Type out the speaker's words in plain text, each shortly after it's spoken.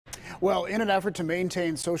Well, in an effort to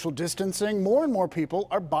maintain social distancing, more and more people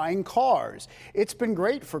are buying cars. It's been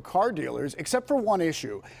great for car dealers, except for one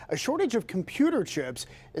issue. A shortage of computer chips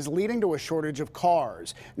is leading to a shortage of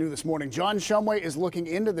cars. New this morning, John Shumway is looking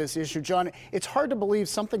into this issue. John, it's hard to believe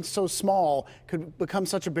something so small could become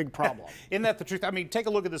such a big problem. Isn't that the truth? I mean, take a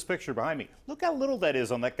look at this picture behind me. Look how little that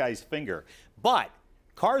is on that guy's finger. But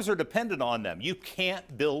cars are dependent on them. You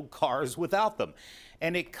can't build cars without them.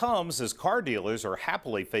 And it comes as car dealers are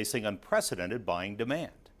happily facing unprecedented buying demand.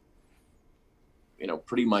 You know,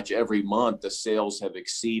 pretty much every month the sales have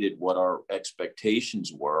exceeded what our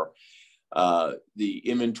expectations were. The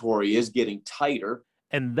inventory is getting tighter.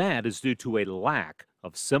 And that is due to a lack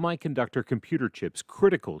of semiconductor computer chips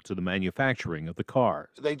critical to the manufacturing of the cars.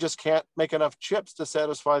 They just can't make enough chips to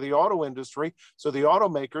satisfy the auto industry, so the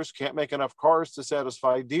automakers can't make enough cars to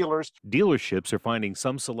satisfy dealers. Dealerships are finding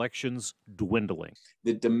some selections dwindling.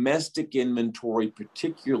 The domestic inventory,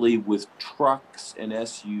 particularly with trucks and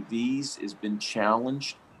SUVs, has been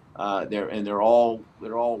challenged. They're all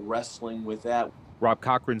wrestling with that. Rob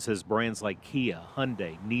Cochran says brands like Kia,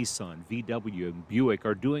 Hyundai, Nissan, VW, and Buick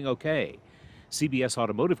are doing okay. CBS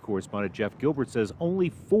Automotive correspondent Jeff Gilbert says only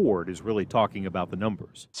Ford is really talking about the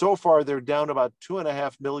numbers. So far, they're down about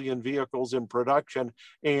 2.5 million vehicles in production,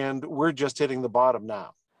 and we're just hitting the bottom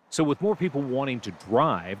now. So with more people wanting to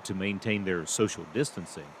drive to maintain their social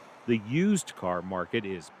distancing, the used car market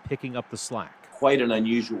is picking up the slack. Quite an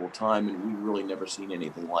unusual time, and we've really never seen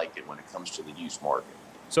anything like it when it comes to the used market.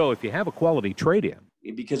 So if you have a quality trade-in,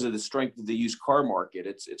 because of the strength of the used car market,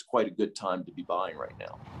 it's quite a good time to be buying right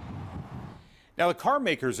now. Now, the car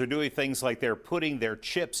makers are doing things like they're putting their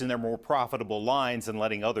chips in their more profitable lines and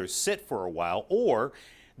letting others sit for a while, or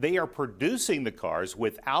they are producing the cars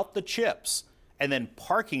without the chips and then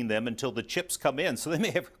parking them until the chips come in. So they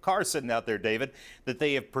may have cars sitting out there, David, that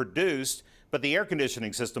they have produced, but the air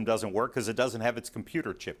conditioning system doesn't work because it doesn't have its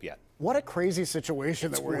computer chip yet. What a crazy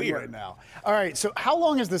situation that we're in weird right now. All right, so how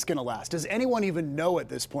long is this going to last? Does anyone even know at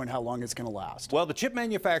this point how long it's going to last? Well, the chip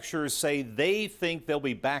manufacturers say they think they'll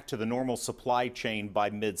be back to the normal supply chain by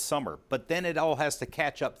midsummer, but then it all has to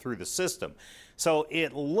catch up through the system. So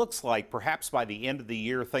it looks like perhaps by the end of the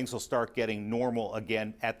year, things will start getting normal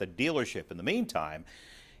again at the dealership. In the meantime,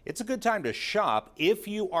 it's a good time to shop if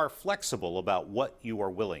you are flexible about what you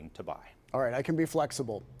are willing to buy. All right, I can be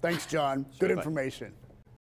flexible. Thanks, John. Good information.